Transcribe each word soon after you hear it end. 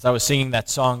As I was singing that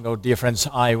song, oh dear friends,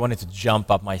 I wanted to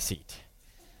jump up my seat.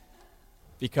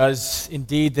 Because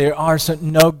indeed there are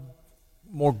no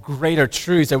more greater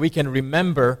truths that we can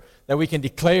remember, that we can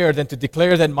declare, than to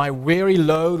declare that my weary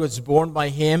load was borne by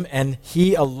Him and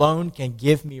He alone can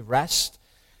give me rest.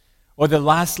 Or the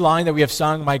last line that we have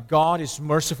sung, my God is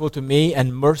merciful to me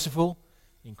and merciful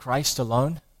in Christ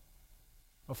alone.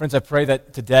 Well, friends, I pray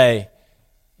that today,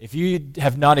 if you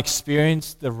have not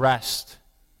experienced the rest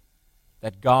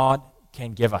that God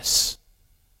can give us,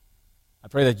 I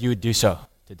pray that you would do so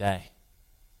today.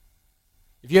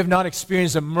 If you have not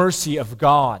experienced the mercy of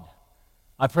God,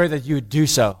 I pray that you would do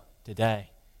so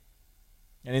today.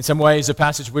 And in some ways, the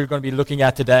passage we're going to be looking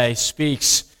at today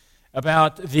speaks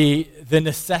about the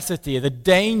necessity, the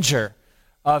danger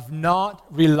of not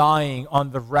relying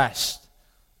on the rest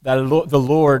that the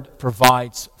Lord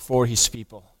provides for His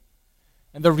people.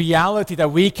 And the reality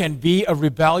that we can be a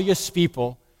rebellious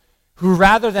people who,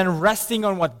 rather than resting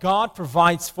on what God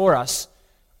provides for us,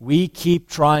 we keep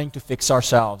trying to fix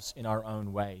ourselves in our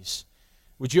own ways.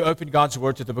 Would you open God's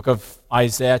Word to the book of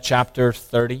Isaiah chapter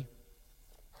 30?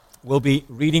 We'll be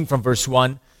reading from verse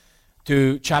 1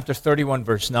 to chapter 31,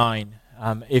 verse 9.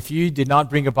 If you did not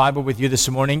bring a Bible with you this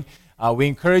morning, we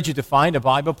encourage you to find a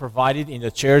Bible provided in the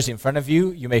chairs in front of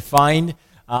you. You may find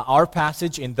our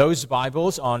passage in those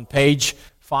Bibles on page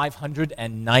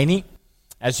 590.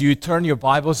 As you turn your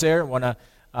Bibles there, I want to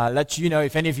let you know,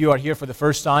 if any of you are here for the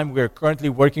first time, we're currently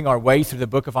working our way through the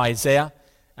book of Isaiah,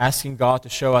 asking God to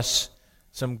show us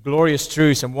some glorious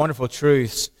truths, some wonderful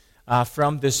truths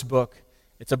from this book.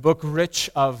 It's a book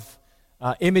rich of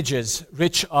images,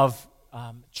 rich of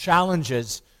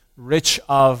challenges, rich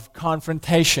of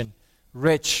confrontation,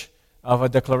 rich of a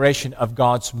declaration of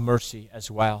God's mercy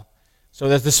as well. So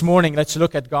that this morning, let's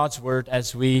look at God's Word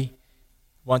as we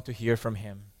want to hear from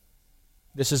Him.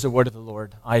 This is the word of the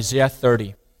Lord, Isaiah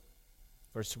 30,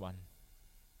 verse 1.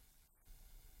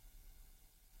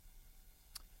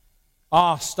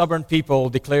 Ah, stubborn people,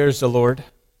 declares the Lord,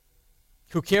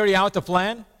 who carry out a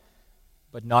plan,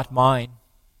 but not mine,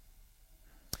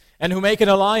 and who make an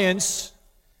alliance,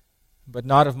 but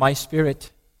not of my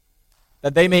spirit,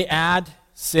 that they may add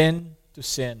sin to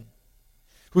sin,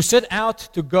 who set out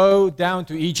to go down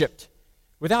to Egypt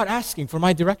without asking for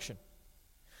my direction,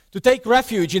 to take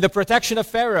refuge in the protection of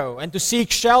Pharaoh, and to seek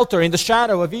shelter in the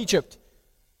shadow of Egypt.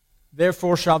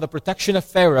 Therefore shall the protection of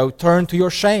Pharaoh turn to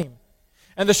your shame,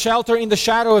 and the shelter in the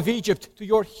shadow of Egypt to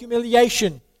your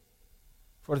humiliation.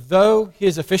 For though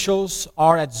his officials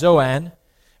are at Zoan,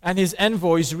 and his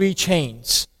envoys reach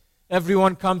Hanes,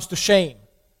 everyone comes to shame,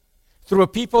 through a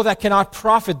people that cannot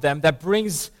profit them, that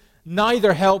brings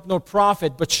neither help nor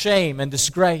profit, but shame and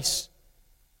disgrace.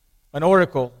 An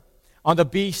oracle on the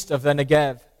beast of the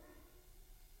Negev,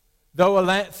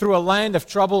 through a land of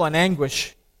trouble and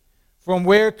anguish, from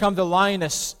where come the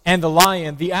lioness and the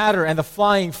lion, the adder and the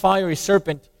flying fiery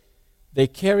serpent. They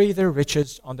carry their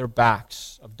riches on their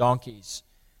backs of donkeys,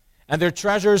 and their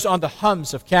treasures on the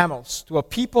humps of camels, to a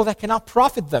people that cannot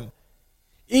profit them.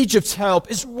 Egypt's help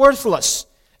is worthless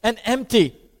and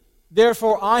empty.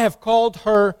 Therefore I have called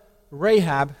her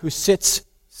Rahab, who sits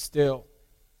still.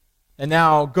 And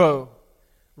now go,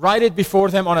 write it before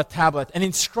them on a tablet, and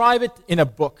inscribe it in a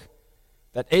book,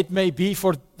 that it may be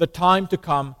for the time to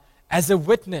come as a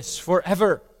witness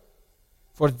forever.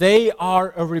 For they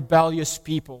are a rebellious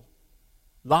people,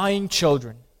 lying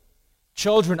children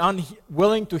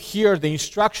unwilling to hear the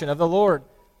instruction of the Lord,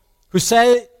 who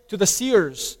say to the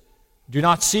seers, do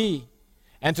not see,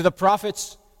 and to the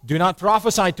prophets, do not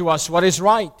prophesy to us what is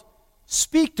right.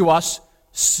 Speak to us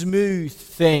smooth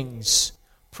things.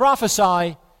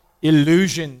 Prophesy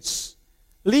illusions.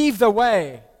 Leave the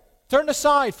way. Turn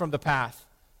aside from the path.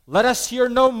 Let us hear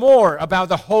no more about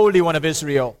the Holy One of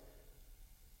Israel.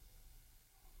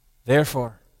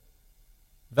 Therefore,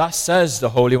 thus says the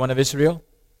Holy One of Israel,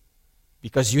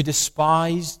 because you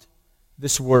despised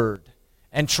this word,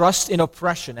 and trust in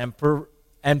oppression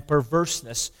and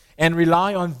perverseness, and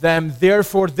rely on them,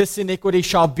 therefore this iniquity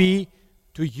shall be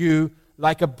to you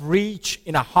like a breach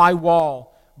in a high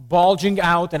wall, bulging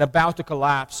out and about to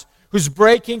collapse, whose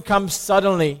breaking comes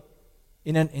suddenly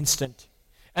in an instant.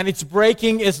 And its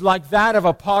breaking is like that of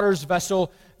a potter's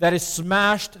vessel that is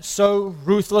smashed so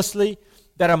ruthlessly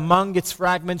that among its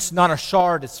fragments not a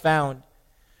shard is found,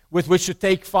 with which to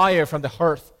take fire from the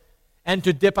hearth, and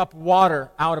to dip up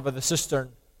water out of the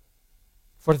cistern.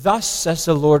 For thus says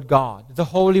the Lord God, the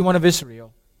Holy One of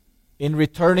Israel, in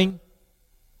returning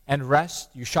and rest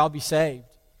you shall be saved.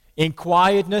 In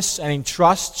quietness and in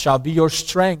trust shall be your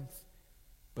strength.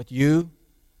 But you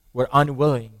were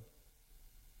unwilling.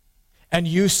 And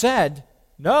you said,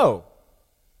 no,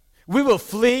 We will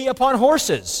flee upon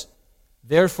horses.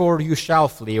 Therefore you shall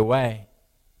flee away.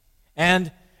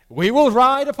 And we will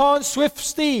ride upon swift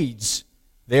steeds.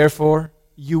 Therefore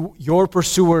your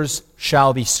pursuers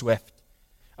shall be swift.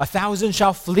 1,000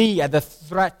 shall flee at the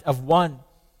threat of one.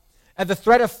 At the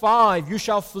threat of 5 you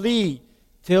shall flee,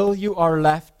 till you are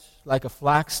left like a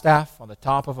flagstaff on the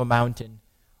top of a mountain,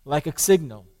 like a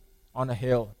signal on a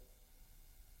hill.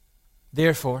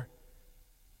 Therefore,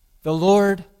 the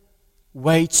Lord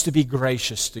waits to be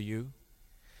gracious to you,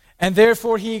 and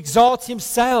therefore he exalts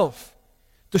himself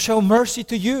to show mercy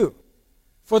to you.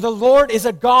 For the Lord is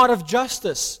a God of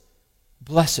justice.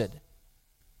 Blessed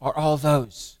are all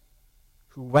those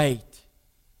who wait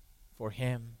for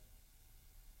him.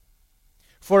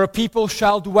 For a people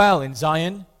shall dwell in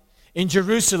Zion. In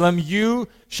Jerusalem you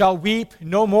shall weep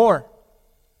no more.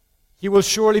 He will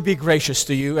surely be gracious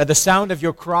to you at the sound of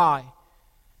your cry.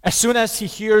 As soon as he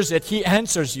hears it, he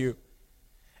answers you.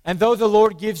 And though the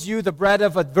Lord gives you the bread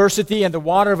of adversity and the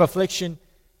water of affliction,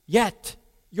 yet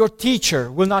your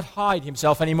teacher will not hide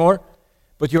himself anymore,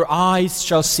 but your eyes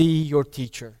shall see your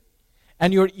teacher,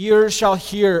 and your ears shall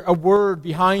hear a word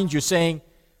behind you saying,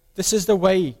 this is the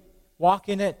way, walk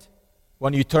in it,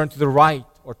 when you turn to the right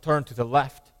or turn to the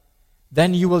left.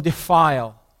 Then you will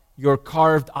defile your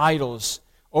carved idols,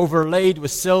 overlaid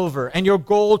with silver, and your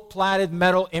gold-plated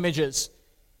metal images.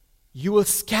 You will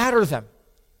scatter them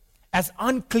as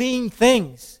unclean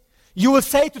things. You will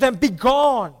say to them, be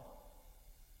gone.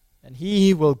 And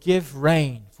he will give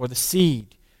rain for the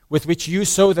seed with which you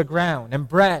sow the ground, and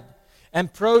bread, and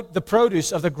the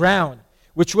produce of the ground,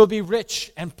 which will be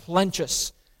rich and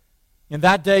plenteous. In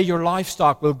that day your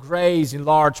livestock will graze in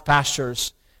large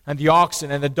pastures, and the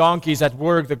oxen and the donkeys at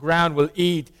work the ground will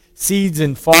eat seeds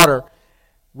and fodder,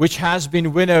 which has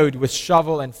been winnowed with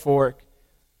shovel and fork.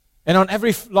 And on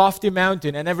every lofty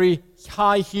mountain and every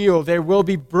high hill there will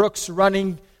be brooks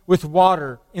running with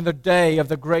water in the day of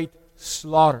the great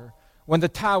slaughter, when the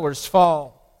towers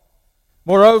fall.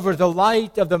 Moreover, the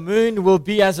light of the moon will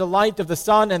be as the light of the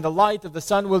sun, and the light of the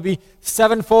sun will be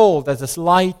sevenfold as the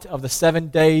light of the 7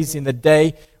 days in the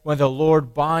day when the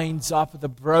Lord binds up the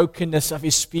brokenness of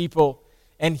his people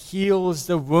and heals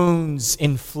the wounds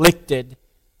inflicted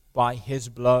by his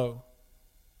blow.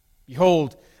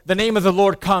 Behold, the name of the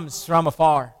Lord comes from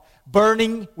afar,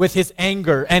 burning with his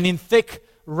anger and in thick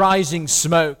rising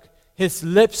smoke. His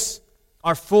lips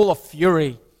are full of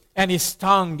fury, and his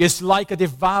tongue is like a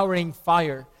devouring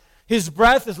fire. His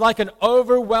breath is like an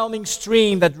overwhelming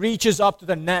stream that reaches up to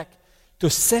the neck to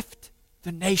sift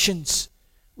the nations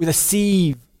with a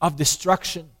sieve of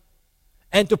destruction,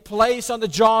 and to place on the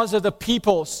jaws of the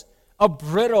peoples a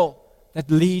bridle that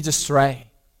leads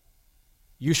astray.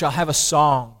 You shall have a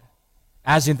song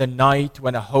as in the night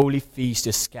when a holy feast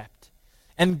is kept,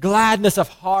 and gladness of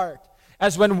heart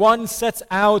as when one sets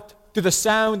out to the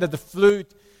sound of the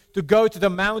flute to go to the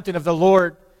mountain of the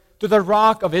Lord, to the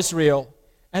rock of Israel.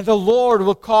 And the Lord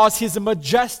will cause his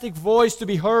majestic voice to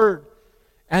be heard,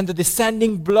 and the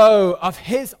descending blow of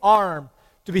his arm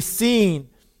to be seen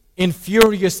in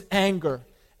furious anger,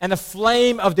 and a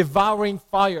flame of devouring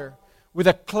fire, with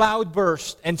a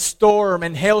cloudburst and storm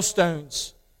and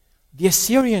hailstones. The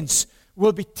Assyrians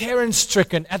will be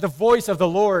terror-stricken at the voice of the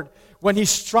Lord when he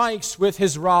strikes with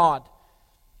his rod,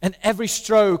 and every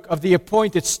stroke of the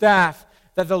appointed staff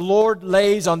that the Lord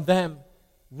lays on them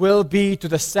will be to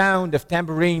the sound of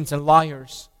tambourines and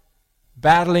lyres.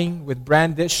 Battling with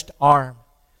brandished arm,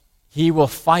 he will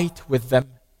fight with them.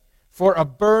 For a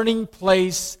burning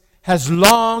place has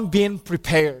long been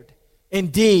prepared.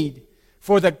 Indeed,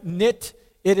 for the knit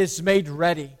it is made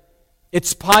ready,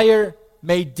 its pyre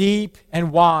made deep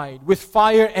and wide, with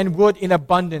fire and wood in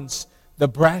abundance. The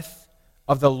breath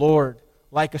of the Lord,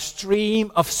 like a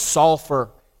stream of sulfur,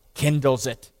 kindles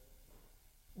it.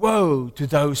 Woe to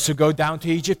those who go down to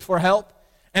Egypt for help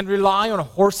and rely on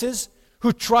horses,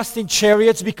 who trust in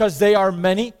chariots because they are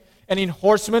many, and in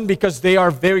horsemen because they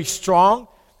are very strong,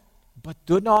 but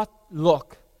do not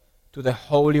look to the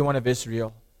Holy One of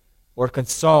Israel or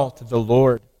consult the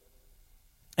Lord.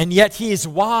 And yet he is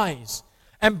wise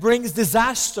and brings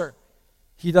disaster.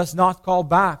 He does not call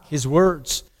back his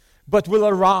words, but will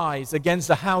arise against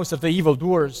the house of the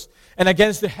evildoers and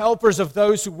against the helpers of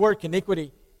those who work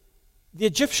iniquity. The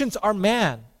Egyptians are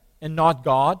man and not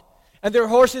God, and their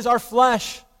horses are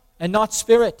flesh and not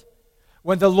spirit.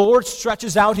 When the Lord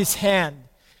stretches out his hand,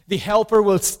 the helper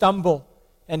will stumble,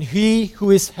 and he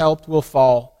who is helped will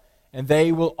fall, and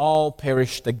they will all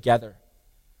perish together.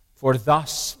 For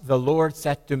thus the Lord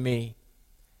said to me,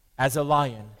 as a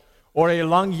lion or a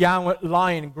young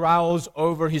lion growls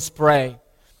over his prey,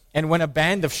 and when a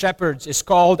band of shepherds is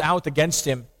called out against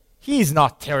him, He is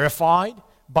not terrified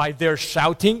by their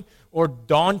shouting or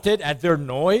daunted at their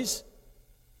noise.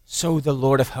 So the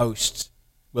Lord of hosts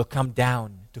will come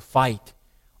down to fight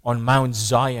on Mount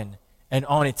Zion and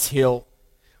on its hill.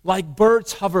 Like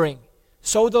birds hovering,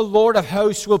 so the Lord of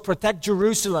hosts will protect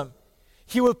Jerusalem.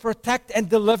 He will protect and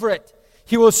deliver it.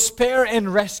 He will spare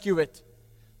and rescue it.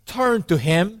 Turn to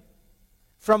Him,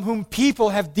 from whom people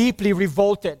have deeply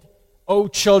revolted, O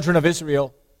children of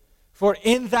Israel. For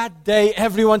in that day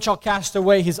everyone shall cast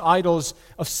away his idols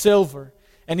of silver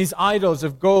and his idols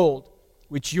of gold,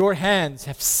 which your hands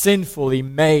have sinfully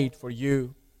made for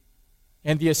you.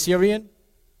 And the Assyrian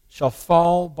shall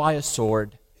fall by a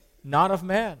sword, not of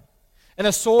man. And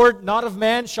a sword not of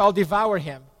man shall devour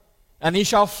him. And he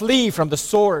shall flee from the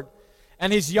sword.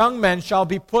 And his young men shall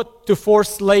be put to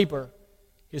forced labor.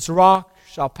 His rock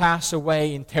shall pass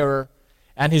away in terror.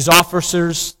 And his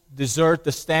officers desert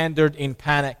the standard in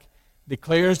panic,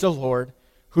 declares the Lord,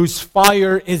 whose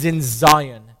fire is in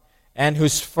Zion, and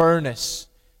whose furnace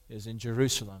is in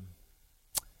Jerusalem.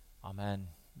 Amen.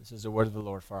 This is the word of the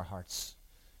Lord for our hearts.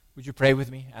 Would you pray with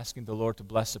me, asking the Lord to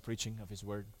bless the preaching of His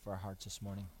word for our hearts this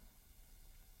morning?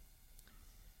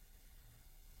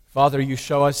 Father, you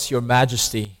show us your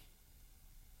majesty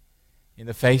in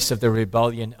the face of the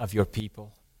rebellion of your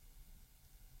people.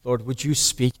 Lord, would you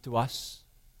speak to us?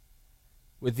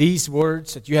 With these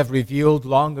words that you have revealed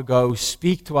long ago,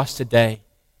 speak to us today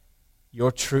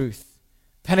your truth.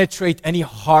 Penetrate any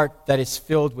heart that is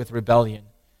filled with rebellion.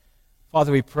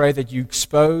 Father, we pray that you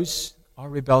expose our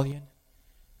rebellion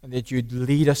and that you'd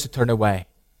lead us to turn away.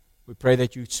 We pray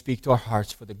that you'd speak to our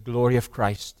hearts for the glory of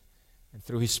Christ and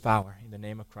through His power. In the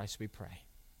name of Christ we pray.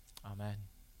 Amen.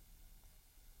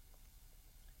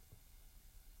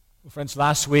 Well, friends,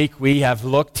 last week we have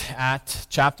looked at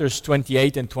chapters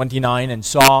 28 and 29 and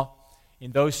saw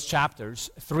in those chapters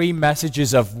 3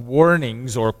 messages of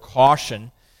warnings or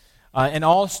caution, and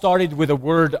all started with the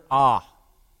word ah.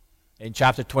 In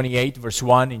chapter 28, verse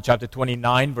 1, in chapter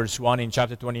 29, verse 1, in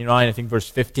chapter 29, I think verse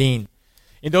 15.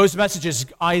 In those messages,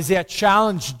 Isaiah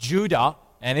challenged Judah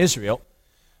and Israel,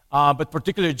 but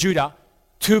particularly Judah,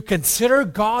 to consider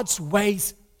God's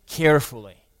ways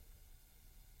carefully.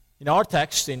 In our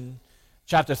text, in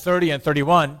chapter 30 and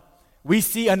 31, we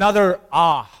see another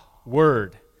ah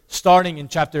word, starting in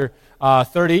chapter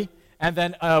 30, and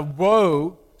then a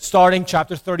woe starting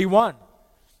chapter 31.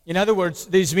 In other words,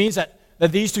 this means that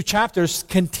these 2 chapters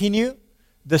continue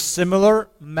the similar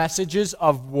messages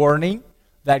of warning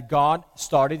that God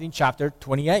started in chapter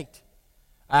 28.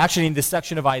 Actually, in this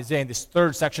section of Isaiah, in this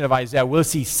 3rd section of Isaiah, we'll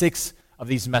see 6 of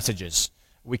these messages.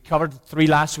 We covered 3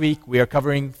 last week. We are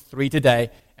covering 3 today,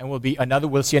 and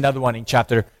we'll see another one in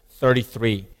chapter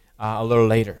 33 a little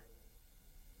later.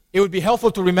 It would be helpful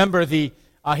to remember the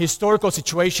historical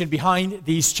situation behind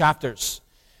these chapters.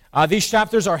 These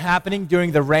chapters are happening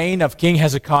during the reign of King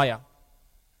Hezekiah.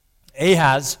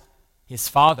 Ahaz, his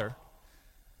father,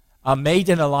 made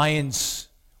an alliance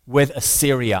with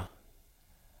Assyria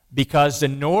because the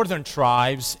northern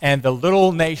tribes and the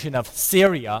little nation of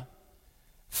Syria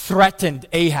threatened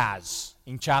Ahaz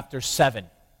in chapter 7.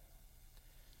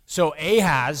 So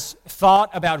Ahaz thought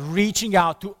about reaching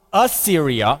out to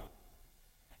Assyria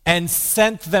and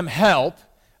sent them help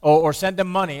or sent them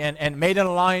money and made an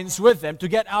alliance with them to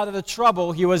get out of the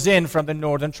trouble he was in from the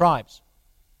northern tribes.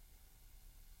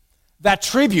 That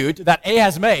tribute that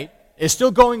Ahaz made is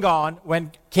still going on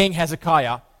when King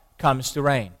Hezekiah comes to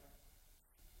reign.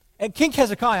 And King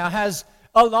Hezekiah has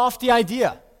a lofty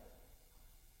idea.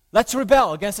 Let's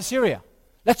rebel against Assyria.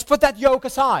 Let's put that yoke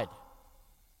aside.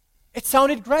 It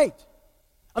sounded great.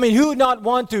 I mean, who would not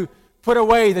want to put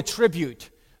away the tribute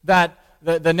that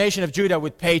the nation of Judah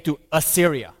would pay to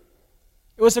Assyria?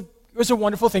 It was a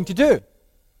wonderful thing to do.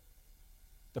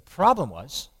 The problem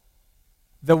was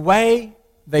the way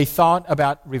they thought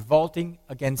about revolting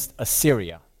against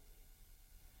Assyria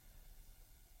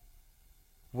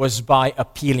was by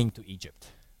appealing to Egypt.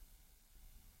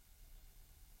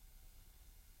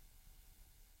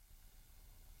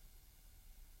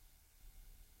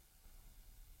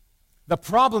 The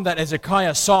problem that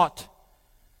Hezekiah sought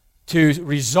to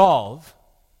resolve,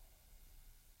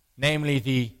 namely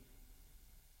the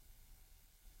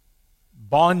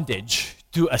bondage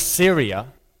to Assyria,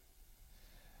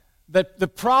 the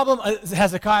problem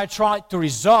Hezekiah tried to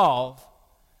resolve,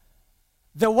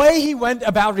 the way he went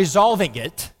about resolving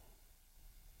it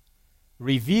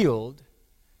revealed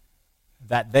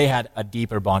that they had a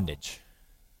deeper bondage,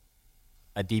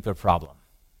 a deeper problem.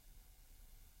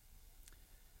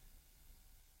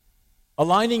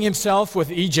 Aligning himself with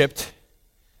Egypt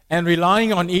and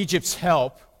relying on Egypt's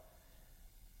help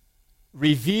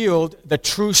revealed the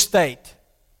true state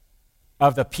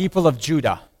of the people of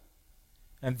Judah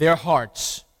and their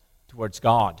hearts towards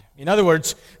God. In other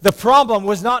words, the problem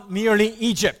was not merely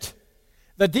Egypt.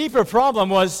 The deeper problem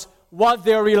was what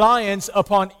their reliance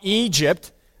upon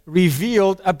Egypt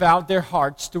revealed about their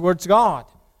hearts towards God.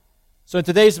 So in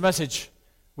today's message,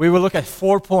 we will look at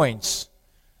 4 points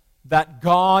that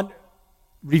God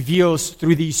reveals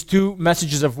through these 2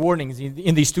 messages of warnings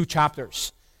in these 2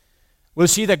 chapters. We'll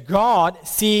see that God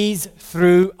sees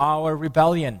through our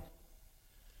rebellion.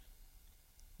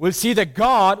 We'll see that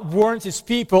God warns His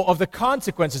people of the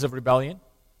consequences of rebellion.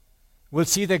 We'll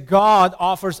see that God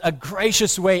offers a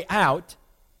gracious way out.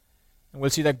 And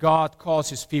we'll see that God calls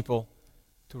His people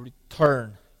to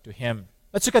return to Him.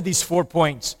 Let's look at these 4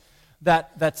 points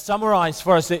that summarize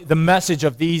for us the message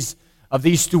of these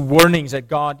 2 warnings that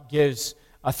God gives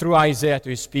through Isaiah to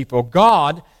His people.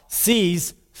 God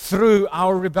sees through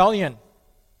our rebellion.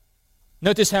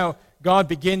 Notice how God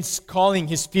begins calling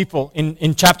His people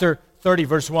in chapter 30,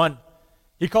 verse 1.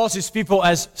 He calls His people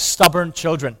as stubborn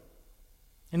children.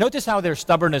 And notice how their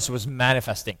stubbornness was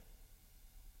manifesting.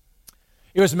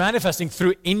 It was manifesting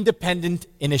through independent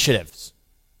initiatives.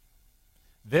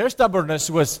 Their stubbornness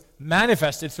was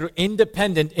manifested through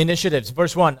independent initiatives.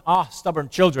 Verse 1, stubborn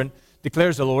children,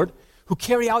 declares the Lord, who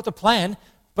carry out a plan,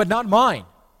 but not mine,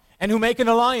 and who make an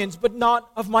alliance, but not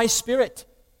of my spirit.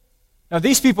 Now,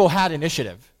 these people had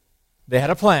initiative. They had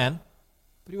a plan,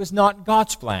 but it was not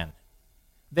God's plan.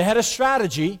 They had a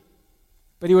strategy,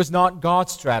 but it was not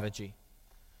God's strategy.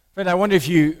 Friend, I wonder if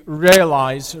you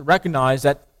recognize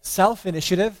that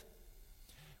self-initiative,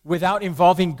 without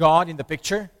involving God in the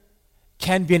picture,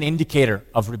 can be an indicator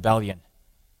of rebellion.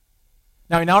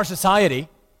 Now, in our society,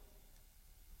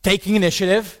 taking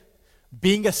initiative,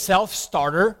 being a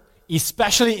self-starter,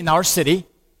 especially in our city,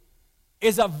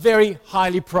 is a very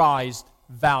highly prized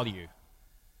value.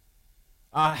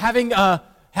 Having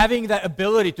that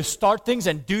ability to start things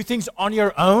and do things on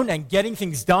your own and getting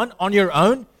things done on your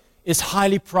own is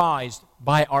highly prized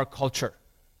by our culture.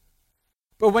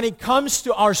 But when it comes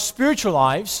to our spiritual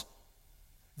lives,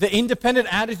 the independent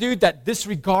attitude that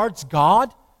disregards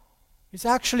God is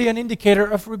actually an indicator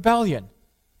of rebellion.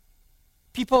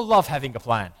 People love having a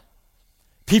plan.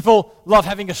 People love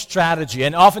having a strategy,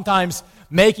 and oftentimes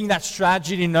making that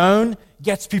strategy known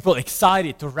gets people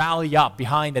excited to rally up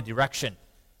behind a direction.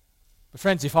 But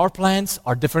friends, if our plans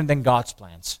are different than God's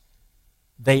plans,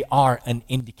 they are an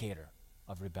indicator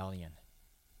of rebellion.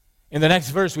 In the next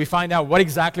verse, we find out what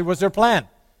exactly was their plan.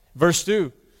 Verse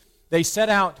 2, who set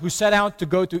out to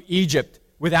go to Egypt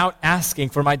without asking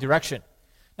for my direction.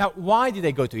 Now, why did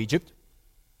they go to Egypt?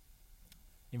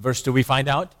 In verse 2, we find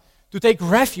out, to take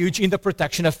refuge in the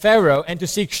protection of Pharaoh and to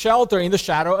seek shelter in the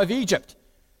shadow of Egypt.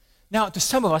 Now, to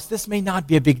some of us, this may not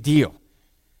be a big deal.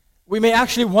 We may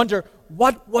actually wonder,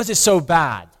 what was it so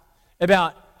bad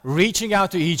about reaching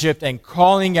out to Egypt and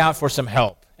calling out for some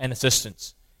help and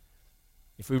assistance?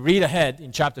 If we read ahead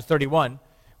in chapter 31,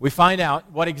 we find out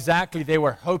what exactly they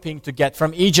were hoping to get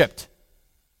from Egypt.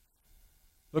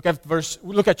 Look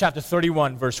at chapter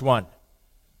 31, verse 1.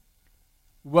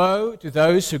 Woe to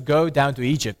those who go down to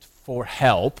Egypt for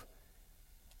help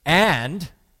and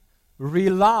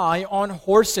rely on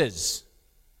horses,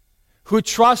 who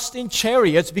trust in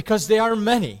chariots because they are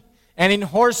many, and in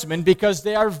horsemen because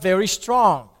they are very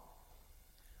strong.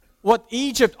 What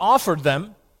Egypt offered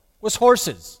them was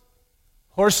horses,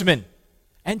 horsemen,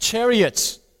 and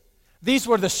chariots. These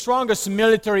were the strongest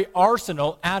military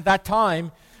arsenal at that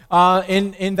time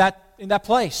in that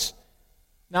place.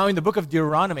 Now, in the book of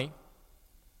Deuteronomy,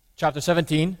 chapter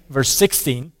 17, verse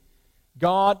 16,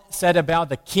 God said about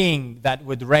the king that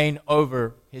would reign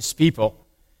over His people,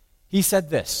 He said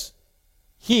this,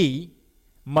 he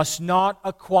must not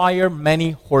acquire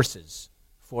many horses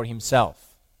for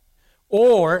himself,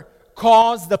 or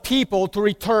cause the people to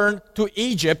return to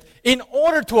Egypt in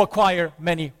order to acquire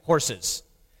many horses.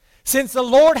 Since the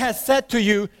Lord has said to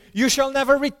you, you shall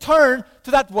never return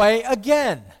to that way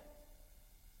again.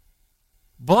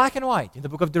 Black and white in the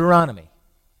book of Deuteronomy.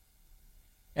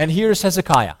 And here's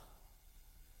Hezekiah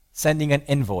sending an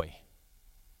envoy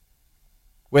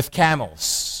with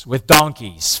camels, with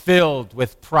donkeys, filled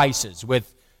with prices,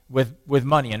 with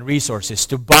money and resources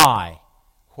to buy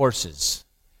horses,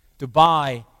 to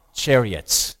buy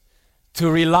chariots,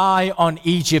 to rely on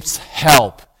Egypt's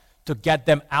help to get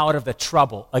them out of the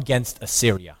trouble against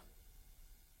Assyria.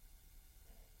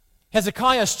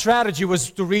 Hezekiah's strategy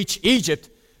was to reach Egypt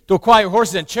to acquire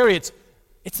horses and chariots.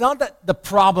 It's not that the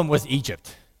problem was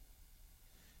Egypt.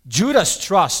 Judah's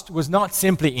trust was not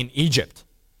simply in Egypt.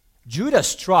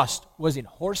 Judah's trust was in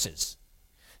horses.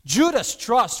 Judah's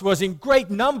trust was in great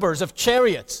numbers of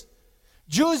chariots.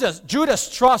 Judah's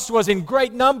trust was in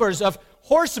great numbers of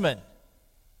horsemen.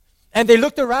 And they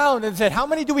looked around and said, how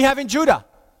many do we have in Judah?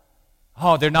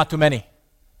 Oh, they're not too many.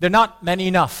 They're not many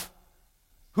enough.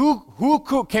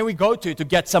 Who can we go to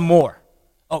get some more?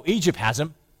 Oh, Egypt has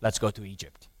them. Let's go to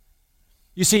Egypt.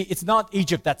 You see, it's not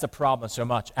Egypt that's a problem so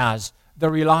much as the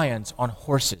reliance on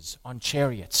horses, on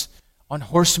chariots, on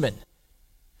horsemen.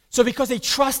 So because they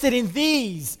trusted in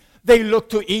these, they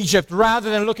looked to Egypt rather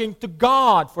than looking to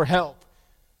God for help.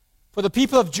 For the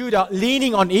people of Judah,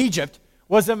 leaning on Egypt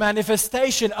was a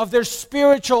manifestation of their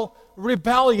spiritual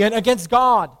rebellion against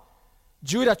God.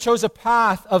 Judah chose a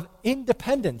path of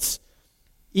independence,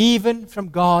 even from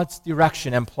God's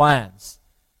direction and plans.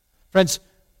 Friends,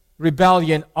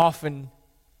 rebellion often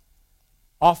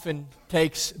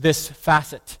takes this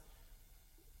facet.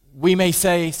 We may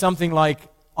say something like,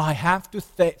 I have to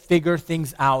figure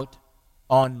things out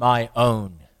on my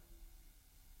own.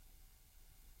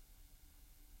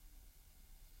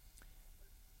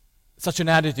 Such an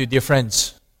attitude, dear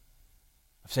friends,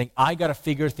 of saying, I got to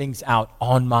figure things out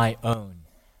on my own,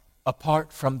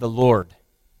 apart from the Lord.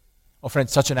 Oh,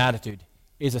 friends, such an attitude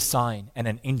is a sign and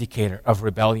an indicator of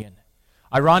rebellion.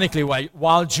 Ironically,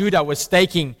 while Judah was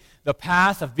taking the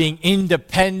path of being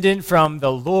independent from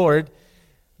the Lord,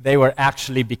 they were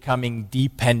actually becoming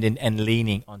dependent and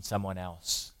leaning on someone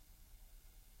else,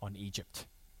 on Egypt.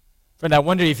 Friend, I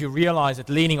wonder if you realize that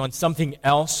leaning on something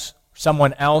else,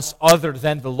 someone else other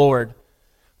than the Lord,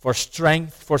 for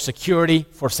strength, for security,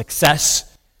 for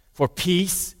success, for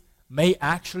peace, may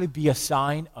actually be a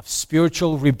sign of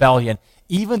spiritual rebellion,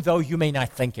 even though you may not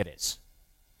think it is.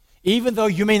 Even though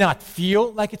you may not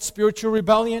feel like it's spiritual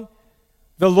rebellion,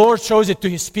 the Lord shows it to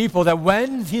His people that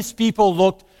when His people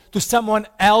looked to someone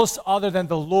else other than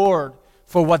the Lord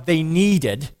for what they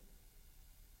needed,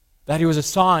 that it was a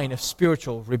sign of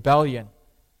spiritual rebellion.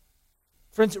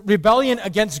 Friends, rebellion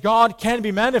against God can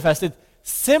be manifested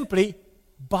simply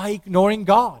by ignoring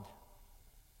God.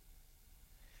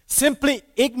 Simply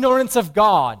ignorance of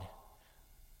God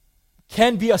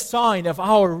can be a sign of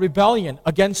our rebellion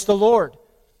against the Lord.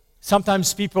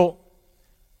 Sometimes people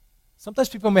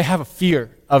may have a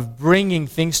fear of bringing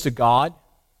things to God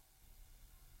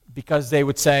because they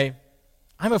would say,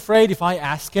 I'm afraid if I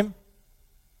ask Him,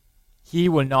 He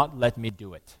will not let me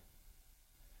do it.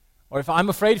 Or I'm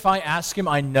afraid if I ask Him,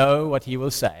 I know what He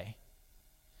will say.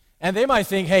 And they might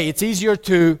think, hey, it's easier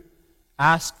to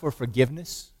ask for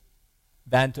forgiveness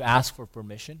than to ask for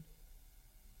permission.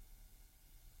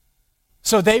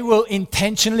 So they will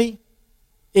intentionally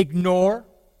ignore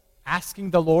asking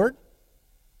the Lord.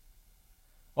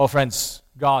 Oh, friends,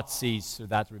 God sees through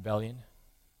that rebellion.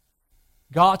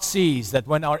 God sees that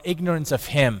when our ignorance of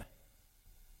Him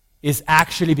is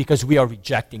actually because we are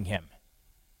rejecting Him.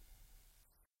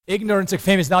 Ignorance of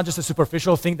Him is not just a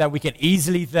superficial thing that we can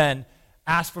easily then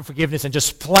ask for forgiveness and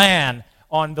just plan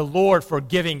on the Lord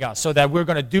forgiving us so that we're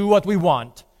going to do what we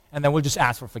want and then we'll just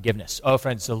ask for forgiveness. Oh,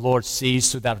 friends, the Lord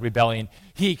sees through that rebellion.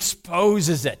 He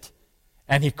exposes it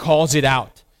and He calls it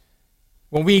out.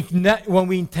 When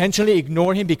we intentionally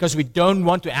ignore Him because we don't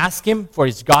want to ask Him for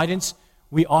His guidance,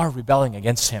 we are rebelling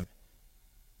against Him.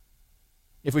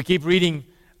 If we keep reading,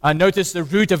 notice the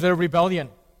root of their rebellion.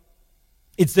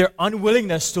 It's their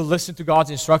unwillingness to listen to God's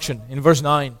instruction. In verse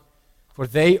 9, for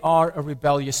they are a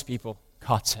rebellious people,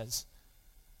 God says.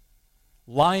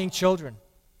 Lying children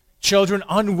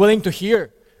unwilling to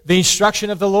hear the instruction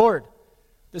of the Lord.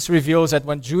 This reveals that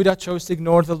when Judah chose to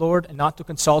ignore the Lord and not to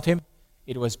consult Him,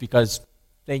 it was because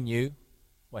they knew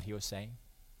what He was saying.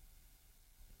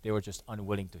 They were just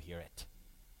unwilling to hear it.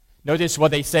 Notice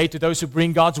what they say to those who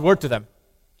bring God's word to them.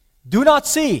 Do not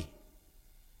see.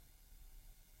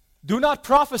 Do not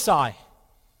prophesy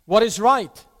what is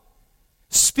right.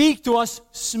 Speak to us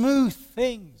smooth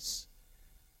things.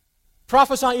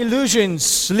 Prophesy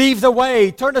illusions. Leave the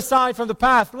way. Turn aside from the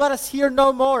path. Let us hear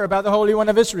no more about the Holy One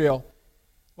of Israel.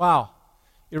 Wow.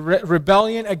 The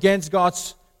rebellion of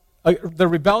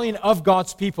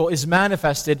God's people is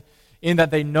manifested in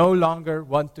that they no longer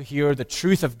want to hear the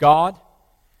truth of God.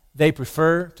 They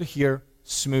prefer to hear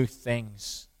smooth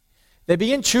things. They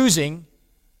begin choosing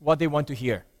what they want to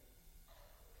hear.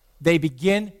 They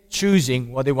begin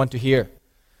choosing what they want to hear.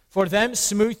 For them,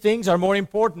 smooth things are more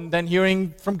important than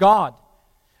hearing from God.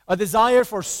 A desire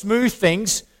for smooth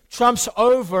things trumps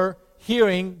over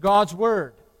hearing God's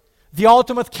word. The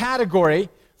ultimate category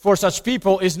for such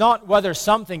people is not whether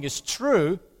something is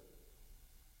true,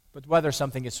 but whether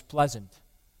something is pleasant.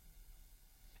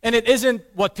 And it isn't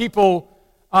what people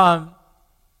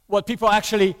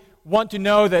actually want to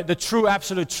know, the true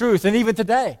absolute truth. And even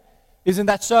today, isn't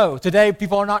that so? Today,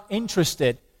 people are not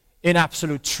interested in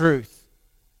absolute truth.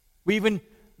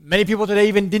 Many people today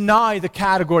even deny the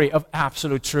category of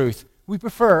absolute truth. We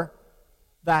prefer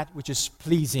that which is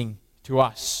pleasing to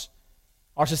us.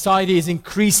 Our society is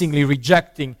increasingly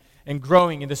rejecting and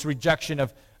growing in this rejection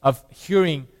of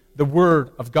hearing the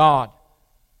Word of God.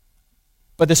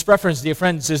 But this preference, dear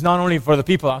friends, is not only for the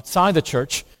people outside the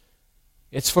church,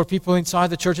 it's for people inside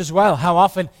the church as well. How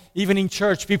often, even in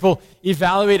church, people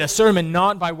evaluate a sermon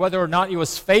not by whether or not it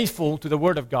was faithful to the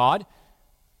Word of God,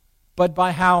 but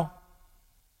by how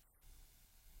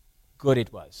good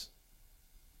it was,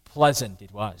 pleasant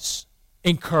it was,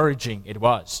 encouraging it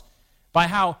was, by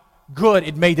how good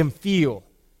it made them feel.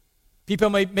 People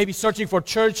may be searching for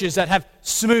churches that have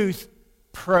smooth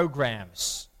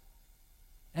programs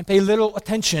and pay little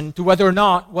attention to whether or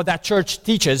not what that church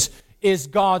teaches is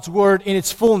God's Word in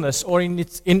its fullness or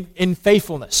in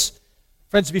faithfulness.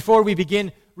 Friends, before we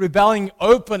begin rebelling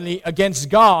openly against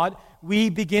God, we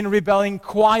begin rebelling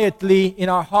quietly in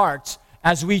our hearts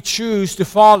as we choose to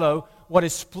follow what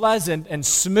is pleasant and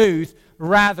smooth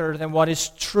rather than what is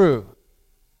true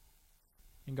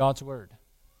in God's Word.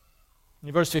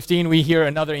 In verse 15, we hear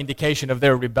another indication of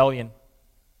their rebellion.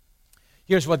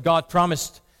 Here's what God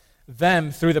promised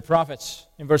them through the prophets.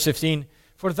 In verse 15,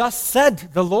 "For thus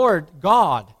said the Lord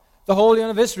God, the Holy One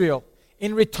of Israel,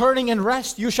 in returning and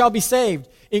rest you shall be saved.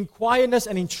 In quietness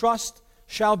and in trust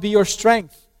shall be your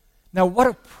strength." Now what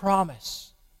a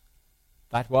promise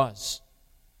that was.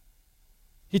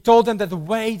 He told them that the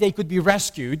way they could be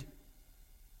rescued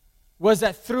was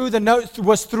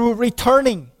through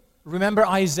returning. Remember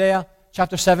Isaiah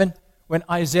chapter 7, when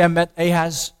Isaiah met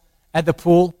Ahaz at the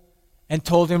pool and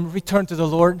told him, return to the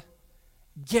Lord.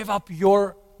 Give up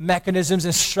your mechanisms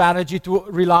and strategy to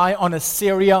rely on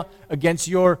Assyria against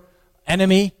your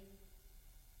enemy.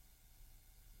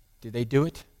 Did they do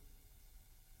it?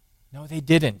 No, they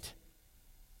didn't.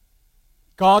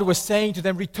 God was saying to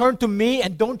them, return to me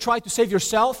and don't try to save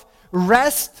yourself.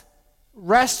 Rest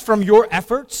from your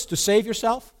efforts to save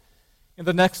yourself. In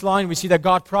the next line, we see that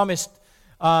God promised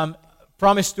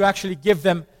to actually give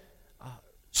them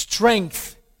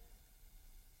strength.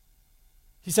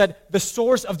 He said the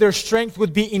source of their strength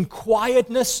would be in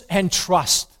quietness and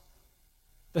trust.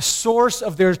 The source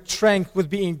of their strength would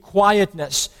be in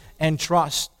quietness and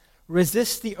trust.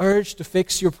 Resist the urge to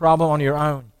fix your problem on your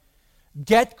own.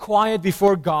 Get quiet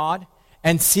before God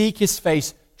and seek His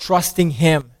face, trusting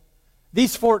Him.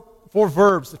 These four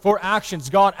verbs, the four actions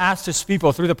God asked His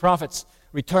people through the prophets: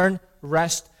 return,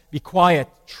 rest, be quiet,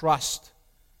 trust.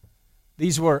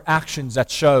 These were actions that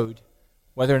showed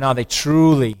whether or not they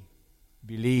truly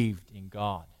believed in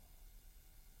God.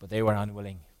 But they were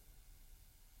unwilling.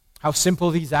 How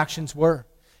simple these actions were.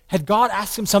 Had God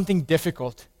asked them something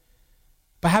difficult,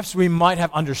 perhaps we might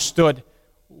have understood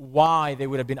why they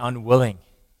would have been unwilling.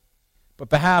 But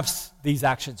perhaps these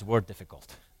actions were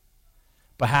difficult.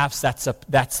 Perhaps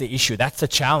that's the issue. That's the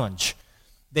challenge.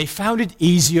 They found it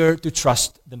easier to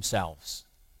trust themselves.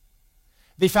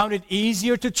 They found it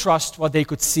easier to trust what they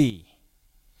could see.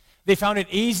 They found it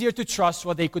easier to trust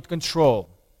what they could control.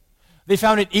 They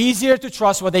found it easier to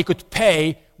trust what they could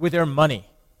pay with their money.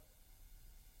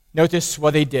 Notice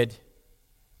what they did.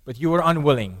 But you were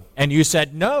unwilling, and you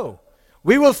said, no,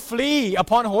 we will flee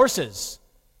upon horses.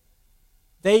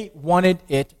 They wanted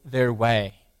it their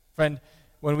way. Friend,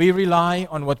 when we rely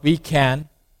on what we can,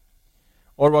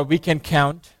 or what we can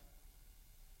count,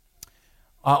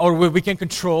 or what we can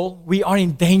control, we are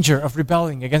in danger of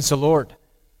rebelling against the Lord.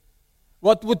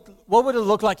 What would it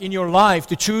look like in your life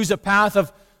to choose a path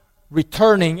of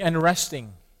returning and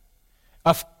resting,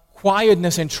 of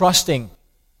quietness and trusting?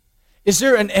 Is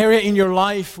there an area in your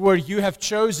life where you have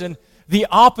chosen the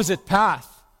opposite path?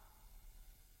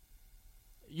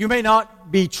 You may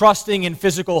not be trusting in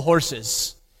physical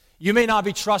horses. You may not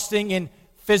be trusting in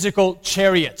physical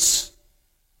chariots.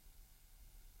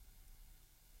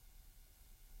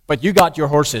 But you got your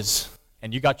horses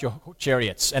and you got your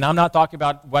chariots. And I'm not talking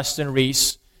about Weston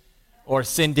Reese or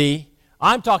Cindy.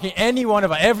 I'm talking every one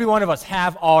of us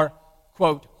have our,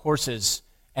 quote, horses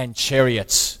and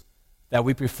chariots that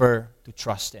we prefer to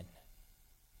trust in.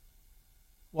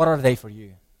 What are they for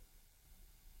you?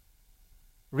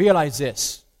 Realize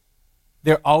this: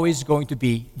 they're always going to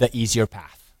be the easier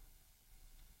path.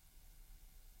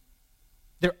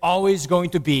 They're always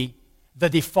going to be the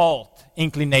default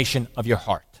inclination of your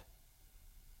heart.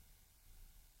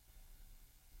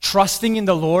 Trusting in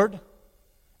the Lord,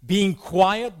 being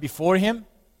quiet before Him,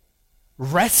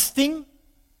 resting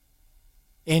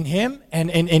in Him and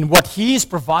in what He is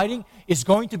providing is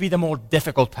going to be the more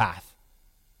difficult path.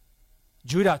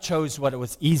 Judah chose what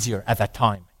was easier at that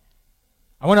time.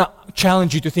 I want to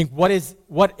challenge you to think, what is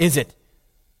it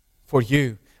for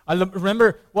you?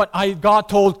 remember what God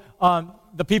told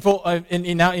the people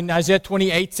in Isaiah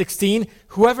 28:16.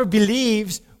 Whoever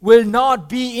believes will not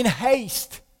be in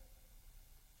haste.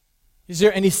 Is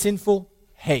there any sinful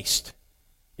haste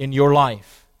in your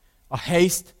life? A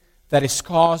haste that is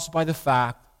caused by the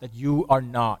fact that you are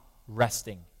not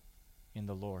resting in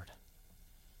the Lord.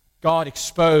 God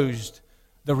exposed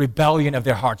the rebellion of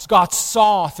their hearts. God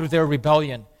saw through their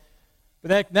rebellion.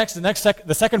 But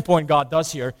the second point God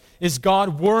does here is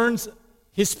God warns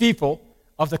His people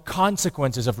of the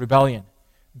consequences of rebellion.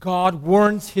 God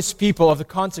warns His people of the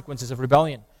consequences of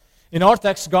rebellion. In our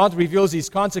text, God reveals these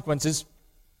consequences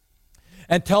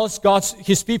and tells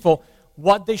His people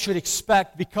what they should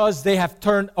expect because they have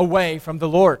turned away from the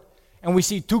Lord. And we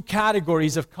see two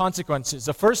categories of consequences.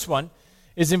 The first one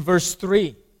is in verse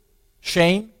 3.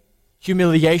 Shame,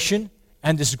 humiliation,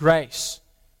 and disgrace.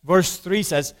 Verse 3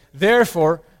 says,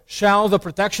 "Therefore shall the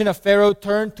protection of Pharaoh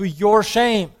turn to your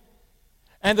shame,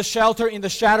 and the shelter in the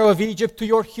shadow of Egypt to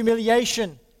your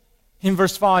humiliation." In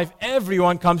verse 5,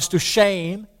 everyone comes to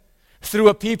shame through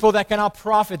a people that cannot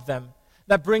profit them,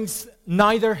 that brings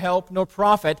neither help nor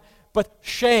profit, but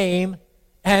shame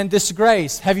and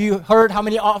disgrace. Have you heard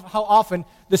how often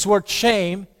this word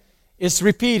shame is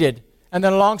repeated, and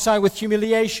then alongside with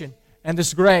humiliation and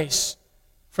disgrace?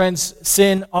 Friends,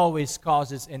 sin always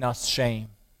causes in us shame.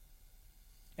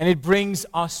 And it brings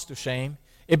us to shame.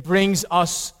 It brings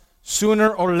us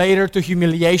sooner or later to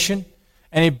humiliation.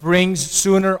 And it brings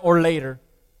sooner or later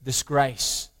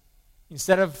disgrace.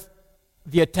 Instead of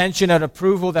the attention and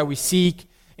approval that we seek,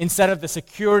 instead of the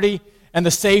security and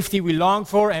the safety we long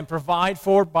for and provide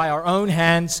for by our own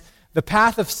hands, the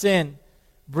path of sin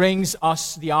brings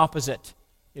us the opposite.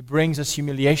 It brings us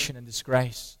humiliation and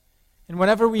disgrace. And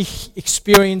whenever we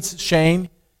experience shame,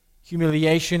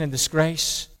 humiliation, and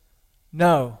disgrace,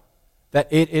 know that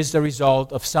it is the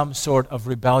result of some sort of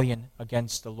rebellion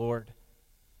against the Lord.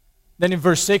 Then in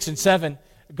verse 6 and 7,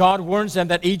 God warns them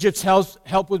that Egypt's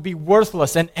help would be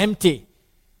worthless and empty.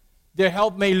 Their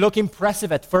help may look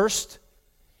impressive at first.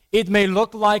 It may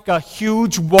look like a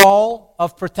huge wall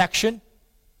of protection,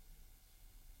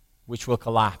 which will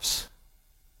collapse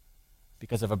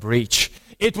because of a breach.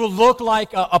 It will look like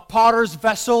a potter's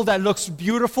vessel that looks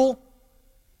beautiful,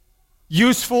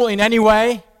 useful in any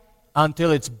way,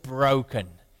 until it's broken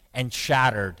and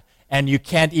shattered. And you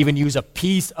can't even use a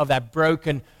piece of that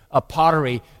broken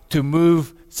pottery to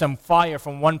move some fire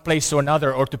from one place to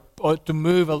another, or to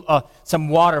move some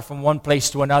water from one place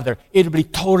to another. It'll be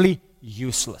totally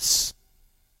useless.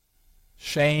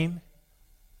 Shame,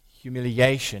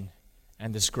 humiliation,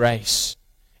 and disgrace.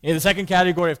 In the second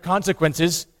category of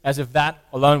consequences, as if that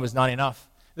alone was not enough,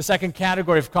 the second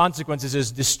category of consequences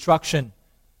is destruction.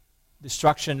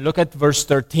 Destruction. Look at verse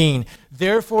 13.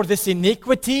 "Therefore this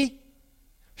iniquity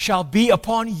shall be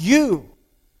upon you."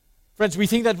 Friends, we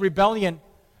think that rebellion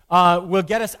will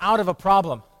get us out of a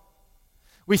problem.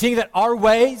 We think that our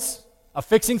ways of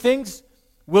fixing things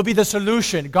will be the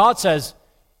solution. God says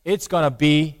it's going to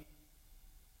be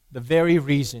the very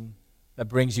reason that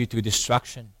brings you to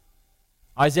destruction.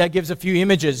 Isaiah gives a few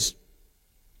images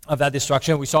of that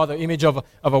destruction. We saw the image of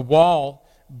a wall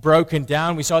broken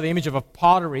down. We saw the image of a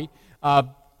pottery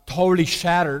totally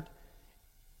shattered.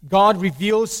 God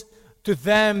reveals to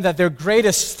them that their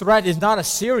greatest threat is not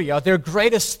Assyria. Their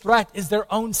greatest threat is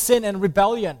their own sin and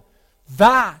rebellion.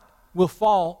 That will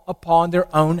fall upon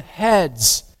their own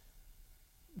heads.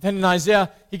 Then in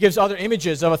Isaiah, he gives other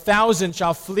images of 1,000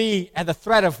 shall flee at the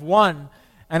threat of one,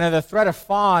 and at the threat of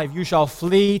 5 you shall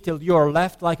flee till you are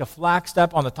left like a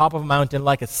flagstaff on the top of a mountain,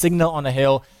 like a signal on a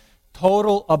hill.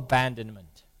 Total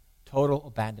abandonment. Total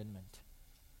abandonment.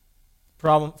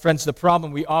 Friends, the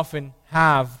problem we often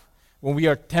have when we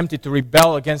are tempted to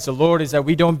rebel against the Lord is that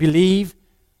we don't believe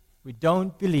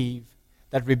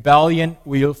that rebellion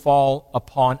will fall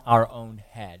upon our own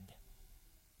head.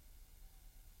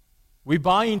 We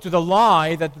buy into the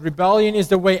lie that rebellion is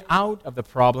the way out of the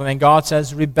problem, and God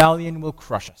says rebellion will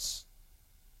crush us.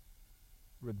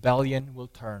 Rebellion will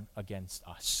turn against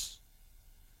us.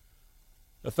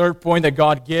 The third point that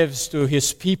God gives to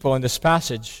His people in this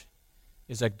passage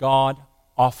is that God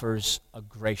offers a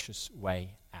gracious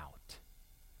way out.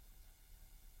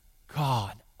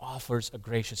 God offers a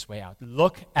gracious way out.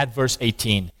 Look at verse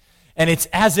 18. And it's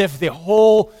as if the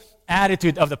whole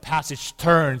attitude of the passage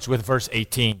turns with verse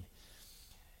 18.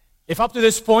 If up to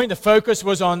this point the focus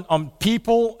was on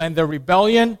people and their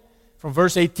rebellion, from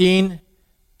verse 18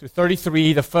 to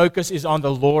 33, the focus is on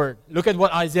the Lord. Look at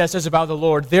what Isaiah says about the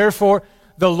Lord. "Therefore,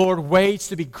 the Lord waits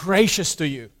to be gracious to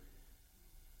you."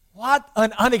 What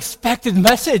an unexpected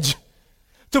message.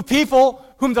 to people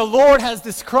whom the Lord has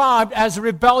described as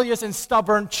rebellious and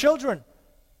stubborn children.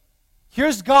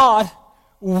 Here's God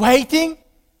waiting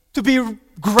to be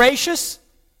gracious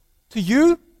to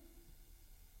you.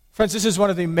 Friends, this is one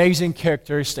of the amazing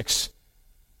characteristics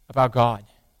about God.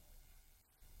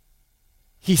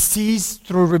 He sees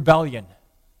through rebellion.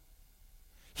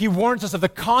 He warns us of the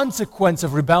consequence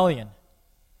of rebellion.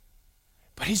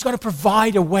 But He's going to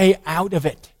provide a way out of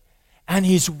it. And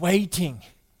He's waiting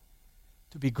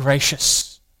to be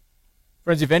gracious.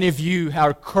 Friends, if any of you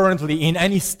are currently in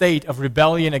any state of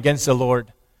rebellion against the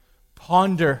Lord,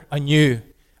 ponder anew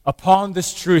upon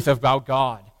this truth about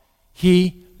God.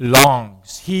 He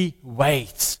longs, He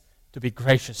waits to be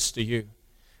gracious to you.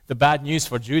 The bad news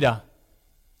for Judah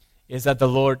is that the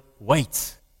Lord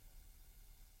waits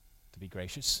to be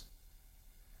gracious.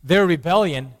 Their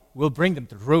rebellion will bring them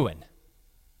to ruin.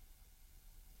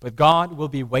 But God will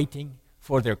be waiting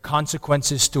for their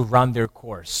consequences to run their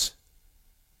course.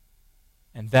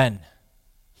 And then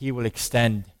He will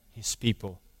extend His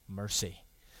people mercy.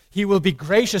 He will be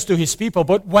gracious to His people,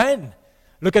 but when?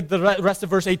 Look at the rest of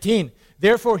verse 18.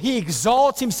 Therefore He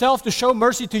exalts Himself to show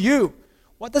mercy to you.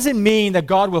 What does it mean that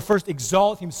God will first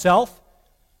exalt Himself?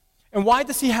 And why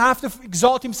does He have to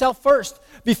exalt Himself first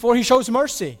before He shows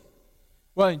mercy?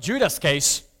 Well, in Judah's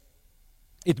case,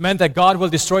 it meant that God will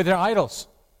destroy their idols.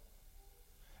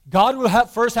 God will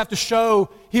first have to show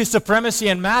His supremacy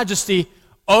and majesty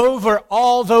over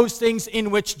all those things in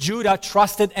which Judah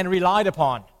trusted and relied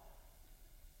upon.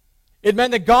 It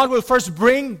meant that God will first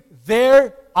bring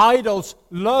their idols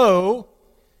low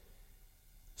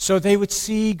so they would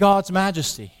see God's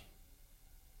majesty.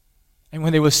 And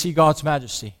when they will see God's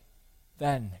majesty,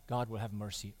 then God will have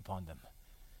mercy upon them.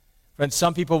 Friends,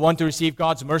 some people want to receive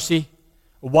God's mercy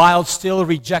while still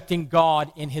rejecting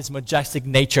God in His majestic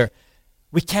nature.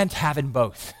 We can't have them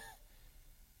both.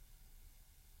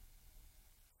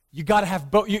 You got to have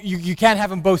both. You can't have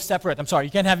them both separate. I'm sorry,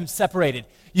 you can't have them separated.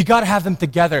 You got to have them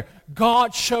together.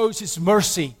 God shows His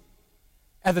mercy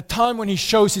at the time when He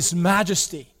shows His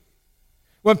majesty.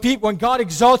 When God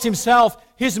exalts Himself,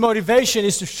 His motivation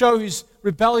is to show His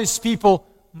rebellious people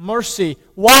mercy.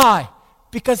 Why?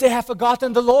 Because they have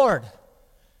forgotten the Lord.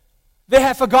 They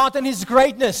have forgotten His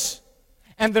greatness.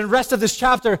 And the rest of this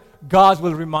chapter, God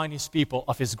will remind His people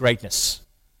of His greatness.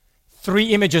 3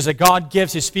 images that God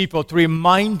gives His people to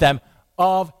remind them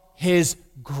of His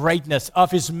greatness,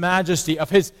 of His majesty, of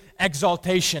His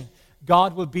exaltation.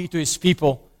 God will be to His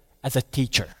people as a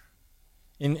teacher.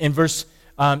 In verse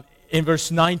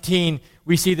 19,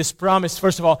 we see this promise,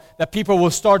 first of all, that people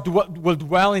will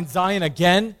dwell in Zion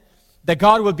again, that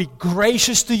God will be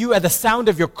gracious to you at the sound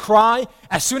of your cry.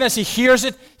 As soon as He hears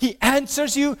it, He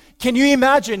answers you. Can you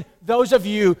imagine those of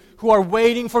you who are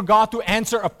waiting for God to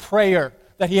answer a prayer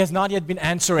that He has not yet been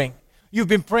answering? You've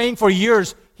been praying for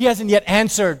years. He hasn't yet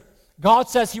answered. God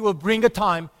says He will bring a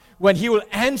time when He will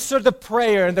answer the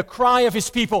prayer and the cry of His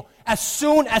people as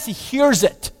soon as He hears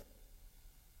it.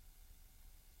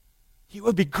 He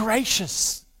will be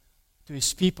gracious to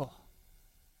His people.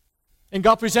 And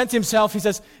God presents Himself, He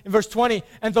says in verse 20,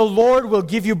 and the Lord will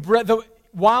give you bread,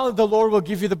 while the Lord will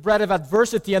give you the bread of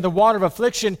adversity and the water of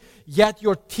affliction, yet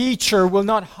your teacher will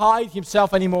not hide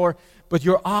himself anymore, but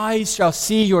your eyes shall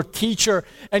see your teacher,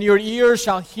 and your ears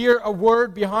shall hear a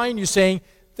word behind you saying,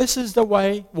 this is the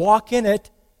way, walk in it,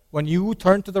 when you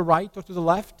turn to the right or to the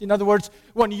left. In other words,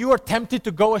 when you are tempted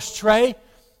to go astray,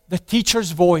 the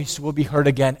teacher's voice will be heard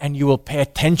again, and you will pay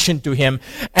attention to him,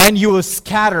 and you will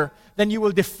scatter. Then you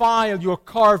will defile your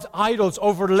carved idols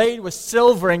overlaid with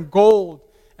silver and gold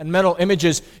and metal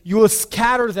images. You will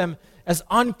scatter them as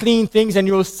unclean things, and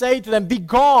you will say to them, be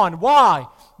gone. Why?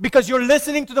 Because you're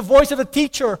listening to the voice of the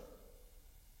teacher.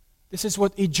 This is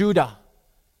what Judah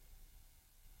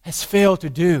has failed to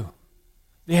do.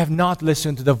 They have not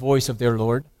listened to the voice of their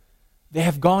Lord. They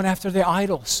have gone after their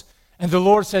idols. And the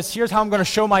Lord says, here's how I'm going to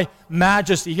show my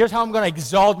majesty. Here's how I'm going to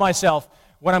exalt myself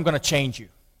when I'm going to change you.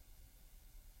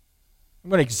 I'm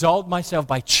going to exalt myself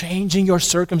by changing your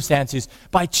circumstances,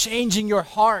 by changing your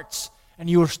hearts, and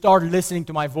you will start listening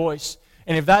to my voice.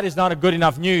 And if that is not a good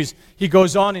enough news, He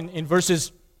goes on in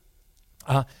verses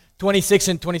 26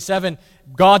 and 27,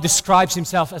 God describes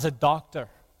Himself as a doctor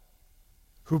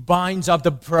who binds up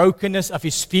the brokenness of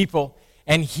His people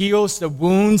and heals the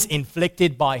wounds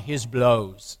inflicted by His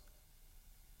blows.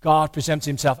 God presents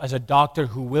Himself as a doctor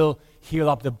who will heal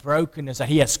up the brokenness that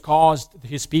He has caused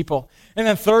His people. And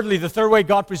then thirdly, the third way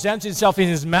God presents Himself in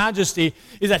His majesty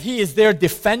is that He is their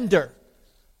defender.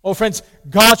 Oh friends,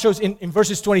 God shows in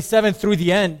verses 27 through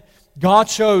the end, God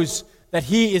shows that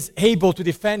He is able to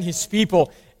defend His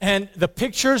people And the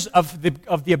pictures of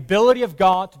the ability of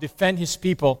God to defend his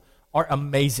people are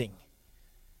amazing.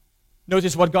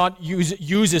 Notice what God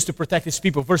uses to protect his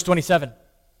people. Verse 27.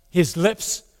 His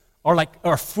lips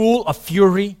are full of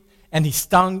fury, and his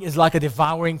tongue is like a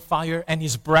devouring fire, and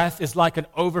his breath is like an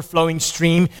overflowing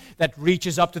stream that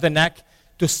reaches up to the neck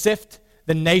to sift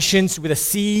the nations with a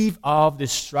sieve of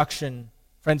destruction.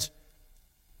 Friends,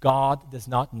 God does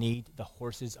not need the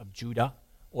horses of Judah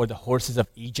or the horses of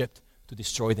Egypt to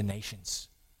destroy the nations.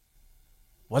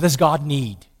 What does God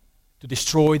need to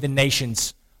destroy the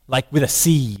nations like with a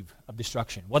sieve of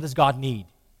destruction? What does God need?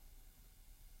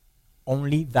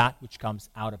 Only that which comes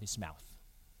out of his mouth.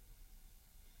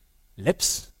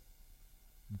 Lips,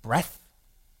 breath.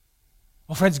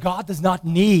 Oh, friends, God does not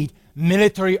need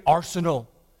military arsenal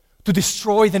to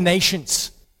destroy the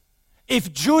nations.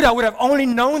 If Judah would have only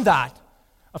known that,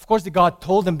 of course, the God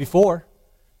told them before,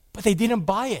 but they didn't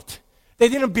buy it. They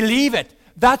didn't believe it.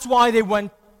 That's why they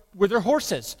went with their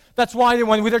horses. That's why they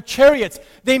went with their chariots.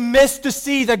 They missed to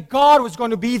see that God was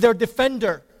going to be their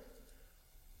defender.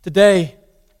 Today,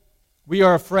 we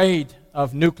are afraid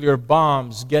of nuclear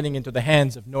bombs getting into the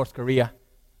hands of North Korea.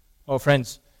 Oh,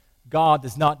 friends, God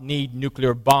does not need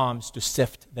nuclear bombs to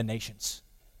sift the nations.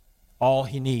 All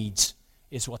he needs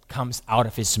is what comes out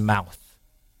of his mouth.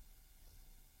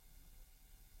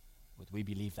 Would we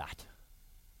believe that?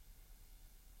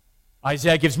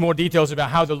 Isaiah gives more details about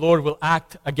how the Lord will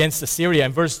act against Assyria.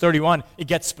 In verse 31, it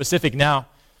gets specific now.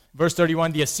 Verse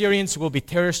 31, the Assyrians will be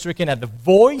terror-stricken at the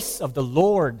voice of the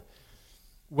Lord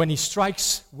when he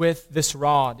strikes with this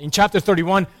rod. In chapter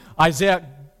 31, Isaiah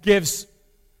gives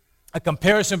a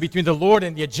comparison between the Lord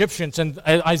and the Egyptians. And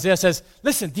Isaiah says,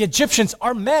 listen, the Egyptians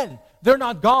are men. They're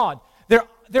not God.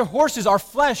 Their horses are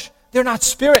flesh. They're not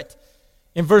spirit.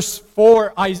 In verse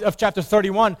 4 of chapter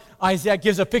 31, Isaiah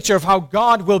gives a picture of how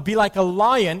God will be like a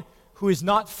lion who is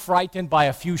not frightened by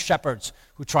a few shepherds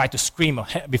who try to scream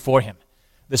before him.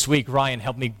 This week, Ryan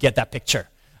helped me get that picture.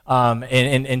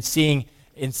 In seeing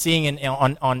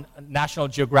on National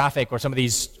Geographic or some of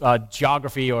these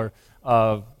geography or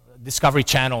Discovery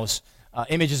channels,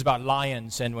 images about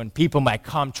lions, and when people might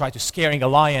come try to scaring a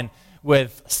lion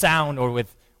with sound or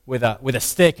with a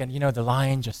stick, and the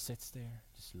lion just sits there,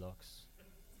 just looks.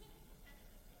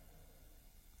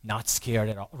 Not scared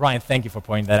at all. Ryan, thank you for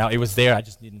pointing that out. It was there, I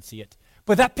just didn't see it.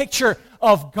 But that picture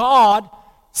of God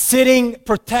sitting,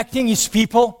 protecting his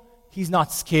people, he's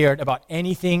not scared about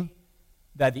anything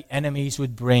that the enemies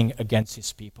would bring against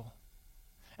his people.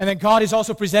 And then God is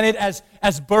also presented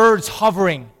as birds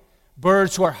hovering,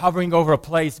 birds who are hovering over a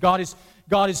place. God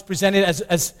is presented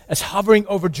as hovering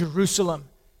over Jerusalem.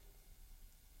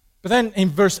 But then in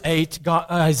verse 8,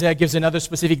 Isaiah gives another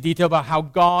specific detail about how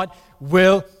God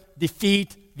will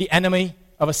defeat the enemy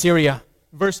of Assyria.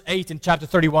 Verse 8 in chapter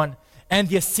 31, and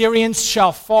the Assyrians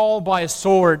shall fall by a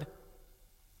sword,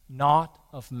 not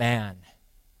of man.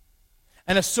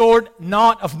 And a sword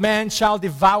not of man shall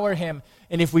devour him.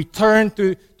 And if we turn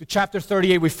to chapter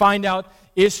 38, we find out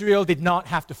Israel did not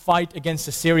have to fight against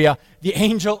Assyria. The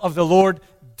angel of the Lord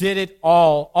did it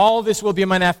all. All this will be a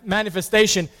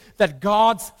manifestation that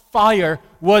God's fire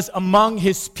was among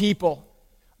his people.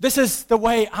 This is the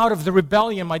way out of the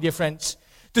rebellion, my dear friends.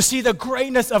 To see the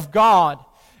greatness of God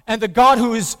and the God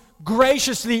who is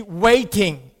graciously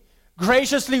waiting,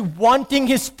 graciously wanting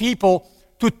his people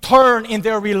to turn in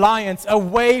their reliance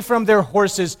away from their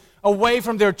horses, away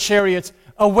from their chariots,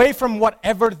 away from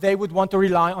whatever they would want to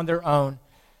rely on their own.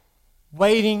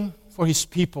 Waiting for his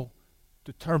people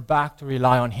to turn back to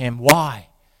rely on him. Why?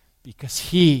 Because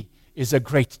he is a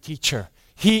great teacher.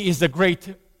 He is a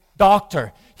great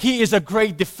doctor. He is a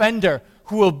great defender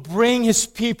who will bring his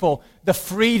people the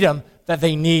freedom that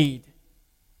they need.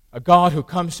 A God who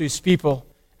comes to his people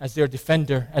as their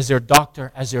defender, as their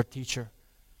doctor, as their teacher.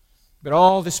 But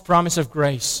all this promise of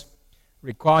grace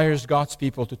requires God's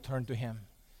people to turn to him.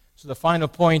 So the final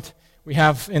point we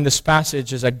have in this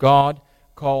passage is that God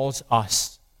calls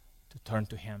us to turn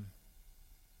to him.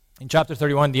 In chapter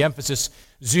 31, the emphasis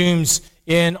zooms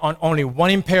in on only one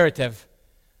imperative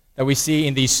that we see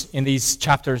in these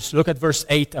chapters. Look at verse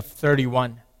 8 of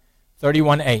 31.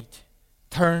 31:8.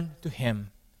 Turn to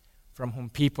him from whom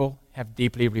people have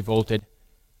deeply revolted,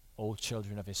 O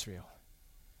children of Israel.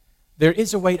 There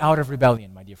is a way out of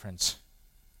rebellion, my dear friends.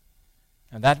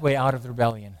 And that way out of the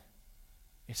rebellion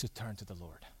is to turn to the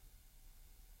Lord.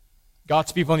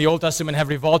 God's people in the Old Testament have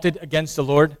revolted against the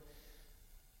Lord.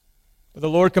 But the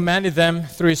Lord commanded them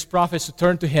through his prophets to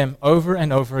turn to him over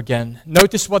and over again.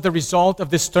 Notice what the result of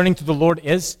this turning to the Lord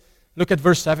is. Look at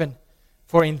verse 7.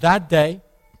 For in that day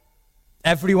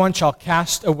Everyone shall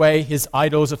cast away his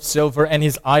idols of silver and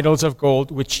his idols of gold,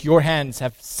 which your hands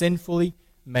have sinfully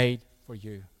made for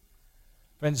you.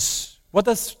 Friends, what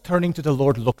does turning to the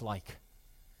Lord look like?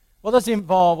 What does it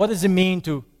involve? What does it mean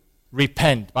to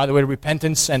repent? By the way,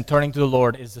 repentance and turning to the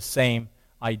Lord is the same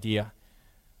idea.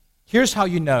 Here's how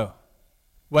you know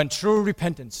when true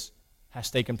repentance has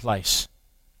taken place.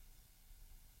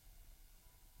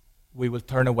 We will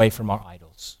turn away from our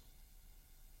idols.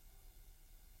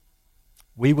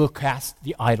 We will cast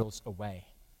the idols away.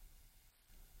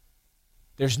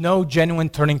 There's no genuine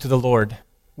turning to the Lord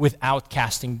without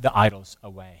casting the idols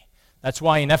away. That's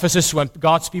why in Ephesus, when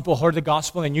God's people heard the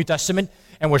gospel in the New Testament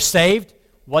and were saved,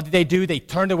 what did they do? They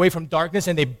turned away from darkness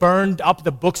and they burned up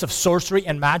the books of sorcery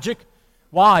and magic.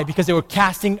 Why? Because they were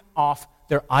casting off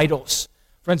their idols.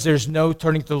 Friends, there's no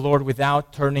turning to the Lord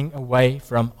without turning away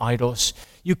from idols.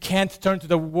 You can't turn to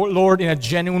the Lord in a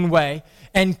genuine way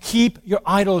and keep your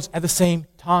idols at the same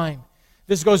time.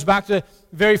 This goes back to the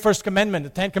very first commandment,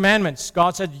 the 10 Commandments.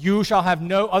 God said, "You shall have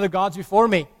no other gods before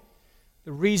me."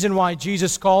 The reason why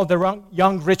Jesus called the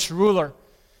young rich ruler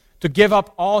to give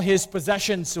up all his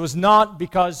possessions was not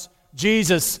because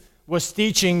Jesus was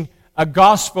teaching a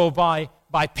gospel by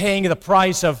paying the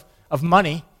price of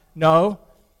money. No,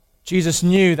 Jesus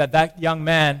knew that young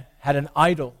man had an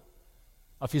idol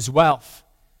of his wealth.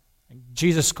 And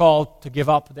Jesus called to give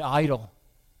up the idol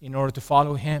in order to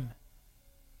follow him.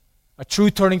 A true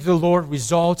turning to the Lord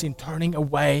results in turning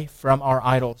away from our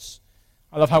idols.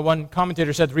 I love how one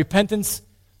commentator said, repentance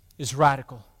is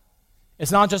radical.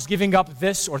 It's not just giving up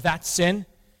this or that sin,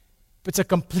 but it's a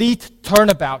complete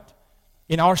turnabout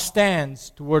in our stance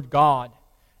toward God.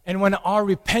 And when our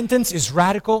repentance is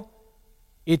radical,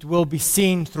 it will be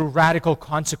seen through radical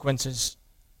consequences.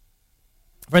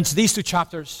 Friends, these two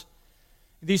chapters,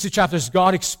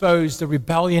 God exposed the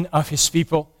rebellion of his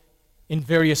people in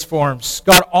various forms.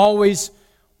 God always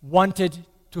wanted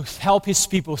to help his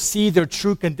people see their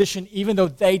true condition, even though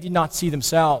they did not see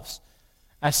themselves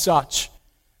as such.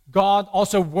 God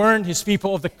also warned his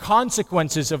people of the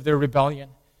consequences of their rebellion.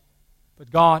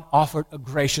 But God offered a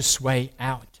gracious way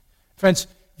out. Friends,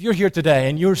 if you're here today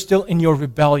and you're still in your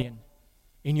rebellion,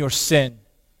 in your sin,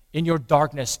 in your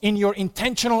darkness, in your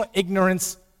intentional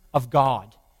ignorance of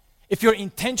God, if you're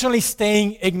intentionally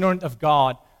staying ignorant of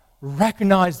God,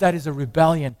 recognize that is a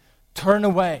rebellion. Turn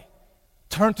away.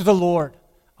 Turn to the Lord.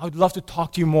 I would love to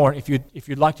talk to you more if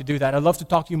you'd like to do that. I'd love to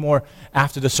talk to you more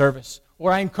after the service.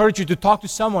 Or I encourage you to talk to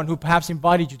someone who perhaps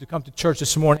invited you to come to church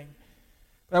this morning.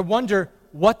 But I wonder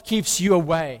what keeps you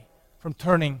away from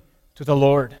turning to the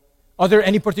Lord. Are there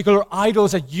any particular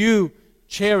idols that you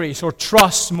cherish or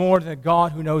trust more than the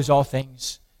God who knows all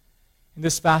things? In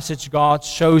this passage, God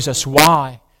shows us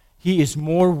why He is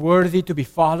more worthy to be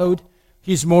followed.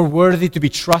 He is more worthy to be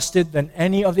trusted than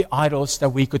any of the idols that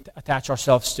we could attach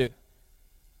ourselves to.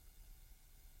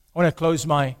 I want to close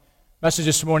my message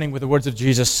this morning with the words of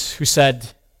Jesus, who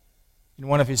said in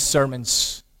one of his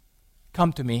sermons,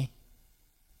 "Come to me,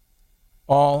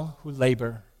 all who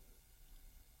labor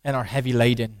and are heavy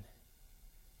laden,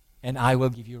 and I will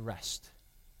give you rest.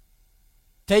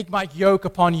 Take my yoke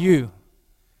upon you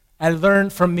and learn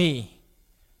from me,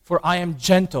 for I am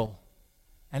gentle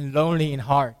and lowly in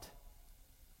heart,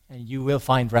 and you will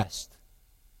find rest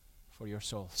for your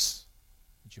souls."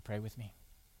 Would you pray with me?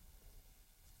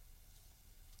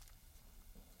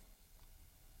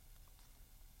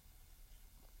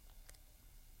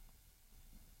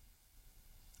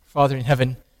 Father in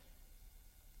heaven,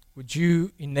 would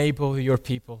you enable your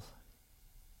people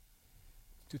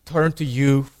to turn to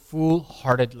you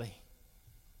full-heartedly,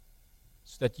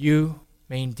 so that you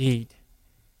may indeed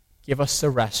give us the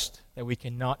rest that we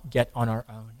cannot get on our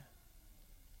own.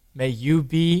 May you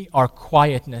be our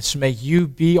quietness. May you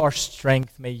be our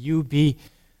strength. May you be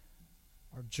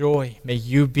our joy. May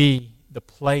you be the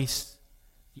place,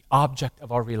 the object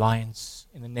of our reliance.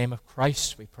 In the name of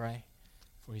Christ we pray,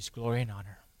 for his glory and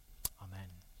honor.